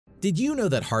Did you know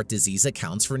that heart disease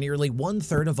accounts for nearly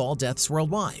 1/3 of all deaths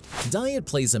worldwide? Diet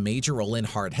plays a major role in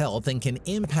heart health and can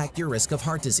impact your risk of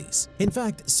heart disease. In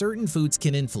fact, certain foods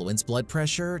can influence blood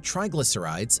pressure,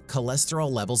 triglycerides,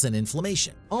 cholesterol levels, and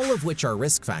inflammation, all of which are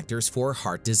risk factors for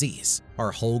heart disease.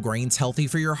 Are whole grains healthy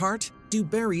for your heart? Do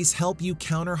berries help you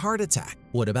counter heart attack?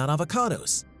 What about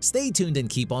avocados? Stay tuned and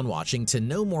keep on watching to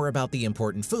know more about the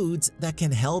important foods that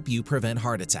can help you prevent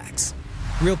heart attacks.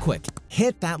 Real quick,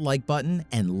 hit that like button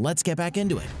and let's get back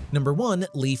into it. Number 1.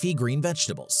 Leafy green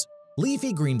vegetables.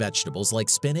 Leafy green vegetables like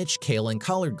spinach, kale, and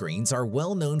collard greens are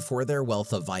well known for their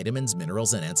wealth of vitamins,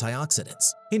 minerals, and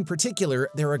antioxidants. In particular,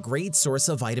 they're a great source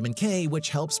of vitamin K, which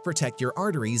helps protect your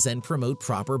arteries and promote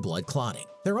proper blood clotting.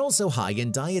 They're also high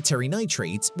in dietary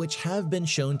nitrates, which have been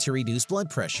shown to reduce blood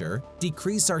pressure,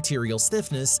 decrease arterial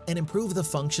stiffness, and improve the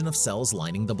function of cells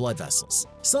lining the blood vessels.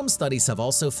 Some studies have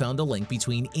also found a link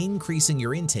between increasing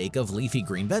your intake of leafy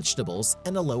green vegetables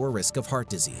and a lower risk of heart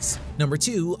disease. Number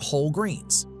 2. Whole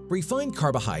grains. Refined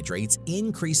carbohydrates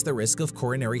increase the risk of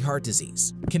coronary heart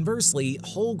disease. Conversely,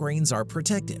 whole grains are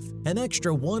protective. An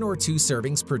extra 1 or 2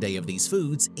 servings per day of these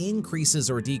foods increases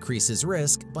or decreases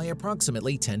risk by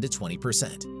approximately 10 to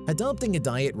 20%. Adopting a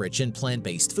diet rich in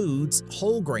plant-based foods,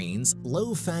 whole grains,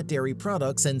 low-fat dairy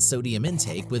products, and sodium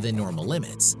intake within normal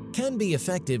limits can be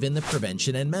effective in the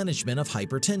prevention and management of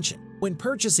hypertension. When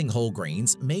purchasing whole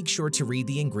grains, make sure to read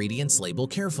the ingredients label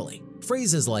carefully.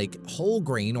 Phrases like whole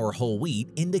grain or whole wheat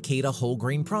indicate a whole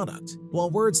grain product,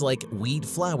 while words like wheat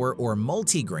flour or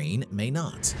multigrain may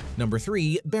not. Number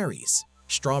 3. Berries.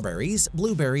 Strawberries,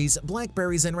 blueberries,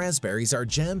 blackberries, and raspberries are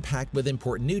jam-packed with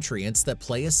important nutrients that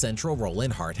play a central role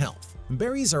in heart health.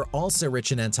 Berries are also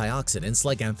rich in antioxidants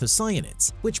like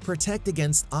anthocyanins, which protect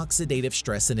against oxidative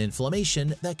stress and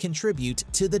inflammation that contribute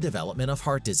to the development of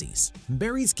heart disease.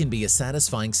 Berries can be a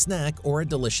satisfying snack or a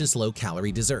delicious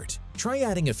low-calorie dessert. Try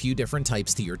adding a few different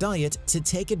types to your diet to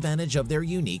take advantage of their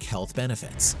unique health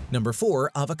benefits. Number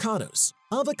 4. Avocados.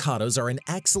 Avocados are an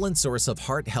excellent source of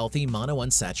heart-healthy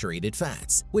monounsaturated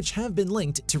fats, which have been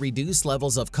linked to reduced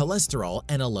levels of cholesterol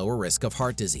and a lower risk of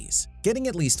heart disease. Getting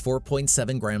at least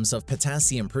 4.7 grams of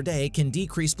potassium per day can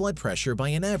decrease blood pressure by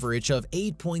an average of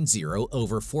 8.0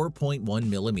 over 4.1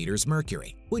 millimeters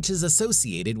mercury, which is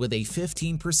associated with a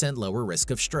 15% lower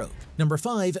risk of stroke. Number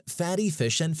 5. Fatty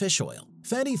fish and fish oil.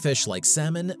 Fatty fish like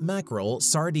salmon, mackerel,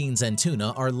 sardines, and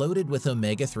tuna are loaded with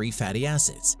omega-3 fatty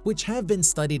acids, which have been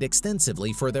studied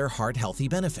extensively for their heart-healthy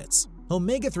benefits.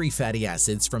 Omega-3 fatty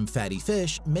acids from fatty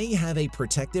fish may have a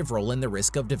protective role in the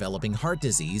risk of developing heart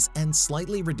disease and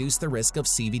slightly reduce the risk of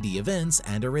CVD events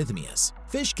and arrhythmias.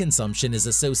 Fish consumption is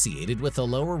associated with a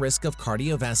lower risk of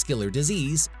cardiovascular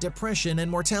disease, depression, and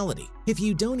mortality. If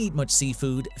you don't eat much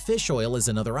seafood, fish oil is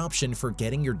another option for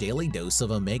getting your daily dose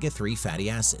of omega-3 fatty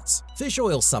acids. Fish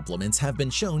oil supplements have been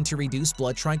shown to reduce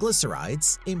blood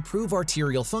triglycerides, improve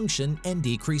arterial function, and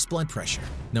decrease blood pressure.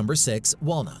 Number 6.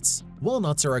 Walnuts.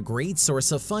 Walnuts are a great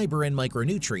source of fiber and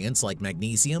micronutrients like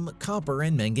magnesium, copper,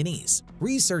 and manganese.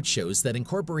 Research shows that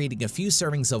incorporating a few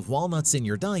servings of walnuts in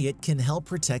your diet can help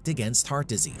protect against heart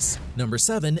disease. Number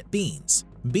 7. Beans.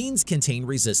 Beans contain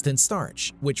resistant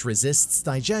starch, which resists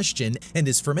digestion and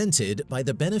is fermented by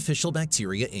the beneficial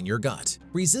bacteria in your gut.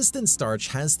 Resistant starch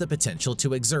has the potential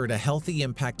to exert a healthy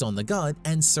impact on the gut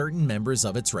and certain members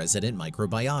of its resident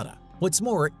microbiota. What's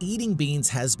more, eating beans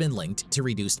has been linked to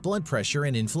reduced blood pressure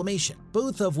and inflammation,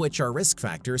 both of which are risk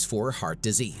factors for heart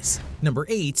disease. Number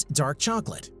 8. Dark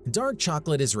chocolate. Dark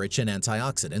chocolate is rich in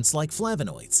antioxidants like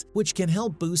flavonoids, which can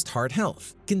help boost heart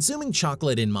health. Consuming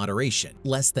chocolate in moderation,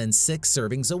 less than 6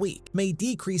 servings a week, may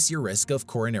decrease your risk of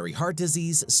coronary heart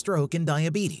disease, stroke, and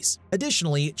diabetes.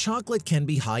 Additionally, chocolate can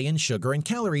be high in sugar and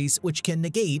calories, which can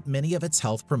negate many of its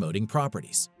health-promoting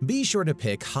properties. Be sure to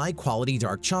pick high-quality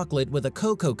dark chocolate with a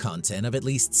cocoa content of at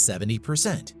least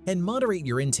 70% and moderate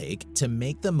your intake to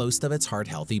make the most of its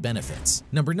heart-healthy benefits.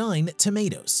 Number 9.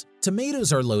 Tomatoes.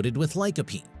 Tomatoes are loaded with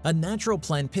lycopene, a natural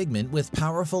plant pigment with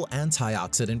powerful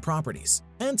antioxidant properties.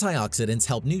 Antioxidants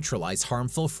help neutralize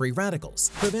harmful free radicals,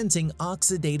 preventing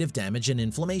oxidative damage and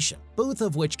inflammation, both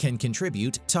of which can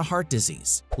contribute to heart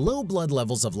disease. Low blood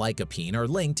levels of lycopene are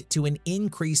linked to an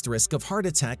increased risk of heart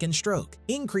attack and stroke.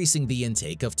 Increasing the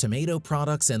intake of tomato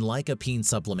products and lycopene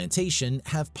supplementation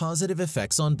have positive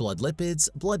effects on blood lipids,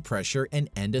 blood pressure,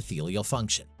 and endothelial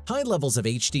function. High levels of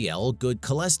HDL, good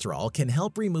cholesterol, can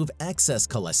help remove excess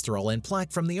cholesterol and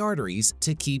plaque from the arteries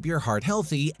to keep your heart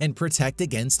healthy and protect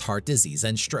against heart disease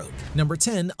and stroke. Number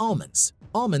 10. Almonds.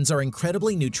 Almonds are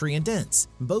incredibly nutrient-dense,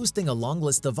 boasting a long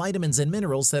list of vitamins and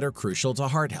minerals that are crucial to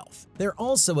heart health. They're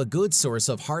also a good source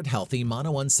of heart-healthy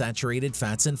monounsaturated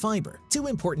fats and fiber, two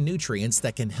important nutrients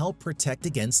that can help protect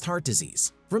against heart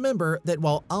disease. Remember that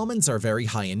while almonds are very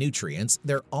high in nutrients,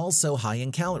 they're also high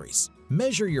in calories.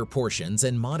 Measure your portions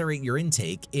and moderate your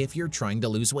intake if you're trying to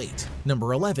lose weight.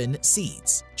 Number 11.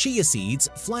 Seeds. Chia seeds,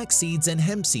 flax seeds, and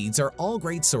hemp seeds are all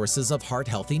great sources of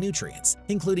heart-healthy nutrients,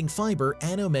 including fiber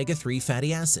and omega-3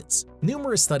 fatty acids.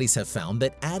 Numerous studies have found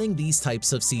that adding these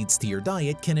types of seeds to your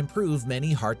diet can improve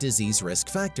many heart disease risk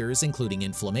factors, including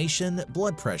inflammation,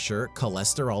 blood pressure,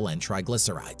 cholesterol, and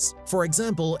triglycerides. For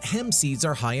example, hemp seeds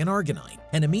are high in arginine,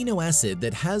 an amino acid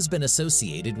that has been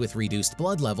associated with reduced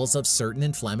blood levels of certain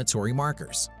inflammatory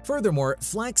markers. Furthermore,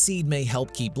 flaxseed may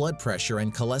help keep blood pressure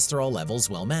and cholesterol levels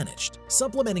well managed.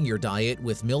 Supplementing your diet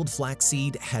with milled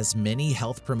flaxseed has many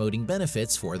health-promoting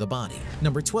benefits for the body.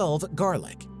 Number 12.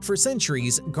 Garlic. For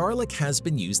centuries, garlic has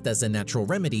been used as a natural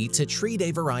remedy to treat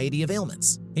a variety of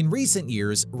ailments. In recent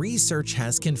years, research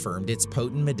has confirmed its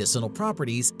potent medicinal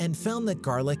properties and found that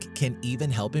garlic can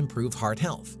even help improve heart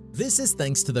health. This is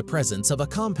thanks to the presence of a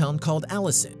compound called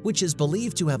allicin, which is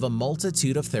believed to have a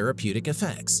multitude of therapeutic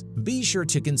effects. Be sure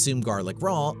to consume garlic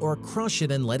raw or crush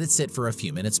it and let it sit for a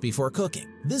few minutes before cooking.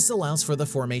 This allows for the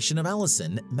formation of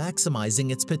allicin,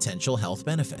 maximizing its potential health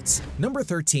benefits. Number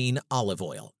 13. Olive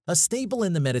oil. A staple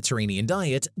in the Mediterranean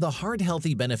diet, the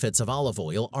heart-healthy benefits of olive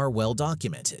oil are well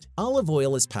documented. Olive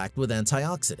oil is packed with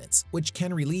antioxidants, which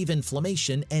can relieve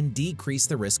inflammation and decrease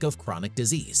the risk of chronic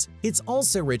disease. It's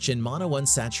also rich in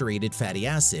monounsaturated fatty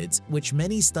acids, which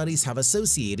many studies have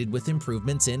associated with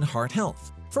improvements in heart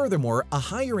health. Furthermore, a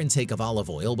higher intake of olive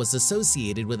oil was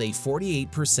associated with a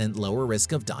 48% lower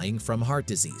risk of dying from heart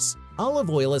disease. Olive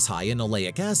oil is high in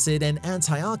oleic acid and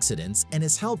antioxidants and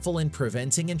is helpful in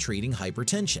preventing and treating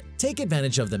hypertension. Take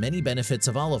advantage of the many benefits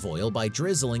of olive oil by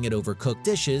drizzling it over cooked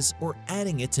dishes or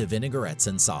adding it to vinaigrettes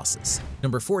and sauces.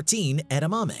 Number 14.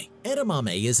 Edamame.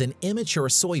 Edamame is an immature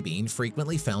soybean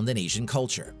frequently found in Asian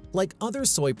culture. Like other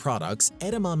soy products,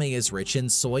 edamame is rich in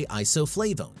soy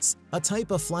isoflavones, a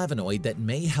type of flavonoid that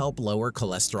may help lower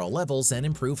cholesterol levels and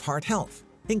improve heart health.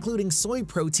 Including soy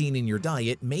protein in your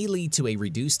diet may lead to a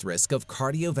reduced risk of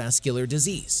cardiovascular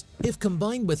disease. If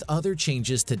combined with other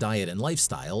changes to diet and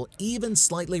lifestyle, even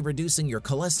slightly reducing your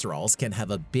cholesterols can have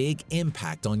a big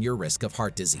impact on your risk of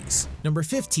heart disease. Number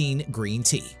 15. Green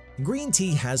tea. Green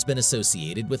tea has been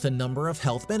associated with a number of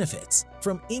health benefits,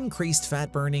 from increased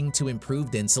fat burning to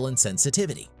improved insulin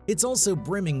sensitivity. It's also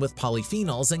brimming with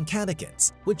polyphenols and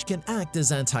catechins, which can act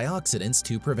as antioxidants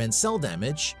to prevent cell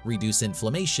damage, reduce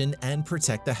inflammation, and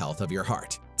protect the health of your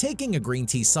heart. Taking a green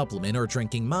tea supplement or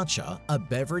drinking matcha, a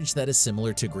beverage that is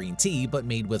similar to green tea but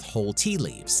made with whole tea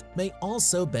leaves, may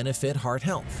also benefit heart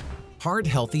health.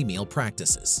 Heart-healthy meal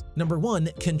practices. Number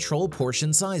 1. Control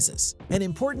portion sizes. An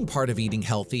important part of eating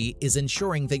healthy is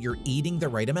ensuring that you're eating the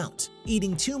right amount.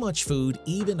 Eating too much food,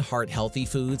 even heart-healthy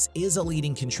foods, is a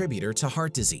leading contributor to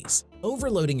heart disease.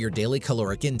 Overloading your daily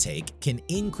caloric intake can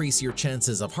increase your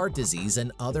chances of heart disease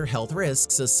and other health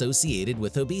risks associated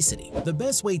with obesity. The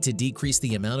best way to decrease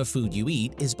the amount of food you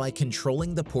eat is by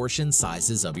controlling the portion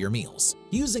sizes of your meals.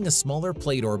 Using a smaller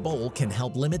plate or bowl can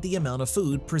help limit the amount of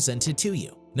food presented to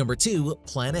you. Number 2.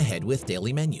 Plan ahead with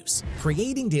daily menus.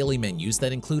 Creating daily menus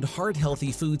that include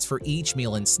heart-healthy foods for each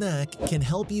meal and snack can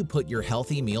help you put your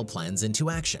healthy meal plans into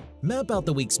action. Map out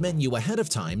the week's menu ahead of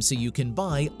time so you can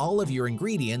buy all of your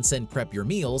ingredients and prep your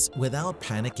meals without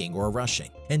panicking or rushing.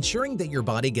 Ensuring that your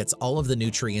body gets all of the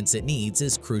nutrients it needs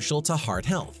is crucial to heart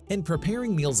health, and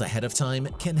preparing meals ahead of time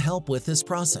can help with this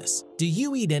process. Do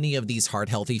you eat any of these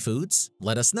heart-healthy foods?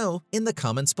 Let us know in the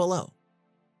comments below.